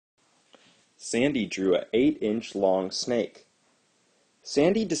Sandy drew an 8-inch long snake.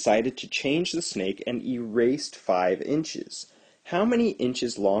 Sandy decided to change the snake and erased 5 inches. How many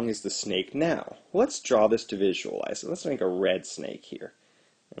inches long is the snake now? Let's draw this to visualize it. Let's make a red snake here.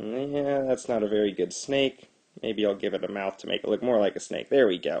 Yeah, that's not a very good snake. Maybe I'll give it a mouth to make it look more like a snake. There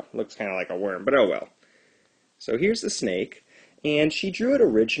we go. Looks kind of like a worm, but oh well. So here's the snake, and she drew it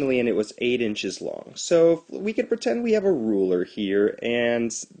originally and it was 8 inches long. So we could pretend we have a ruler here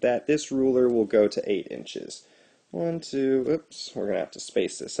and that this ruler will go to 8 inches. 1, 2, oops, we're going to have to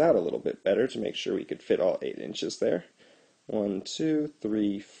space this out a little bit better to make sure we could fit all 8 inches there. 1, 2,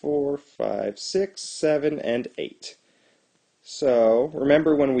 3, 4, 5, 6, 7, and 8. So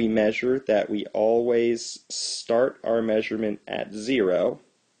remember when we measure that we always start our measurement at 0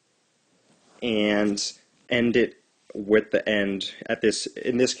 and end it with the end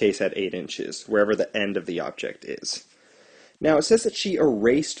in this case at 8 inches, wherever the end of the object is. Now it says that she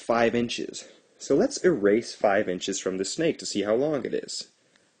erased 5 inches. So let's erase 5 inches from the snake to see how long it is.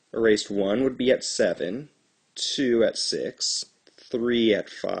 Erased 1 would be at 7, 2 at 6, 3 at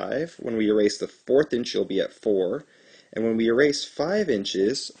 5. When we erase the 4th inch, it'll be at 4. And when we erase 5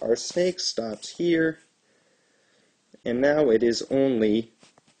 inches, our snake stops here. And now it is only,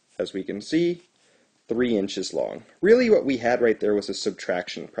 as we can see, 3 inches long. Really what we had right there was a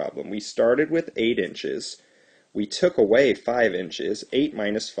subtraction problem. We started with 8 inches. We took away 5 inches. 8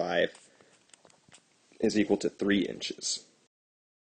 minus 5 is equal to 3 inches.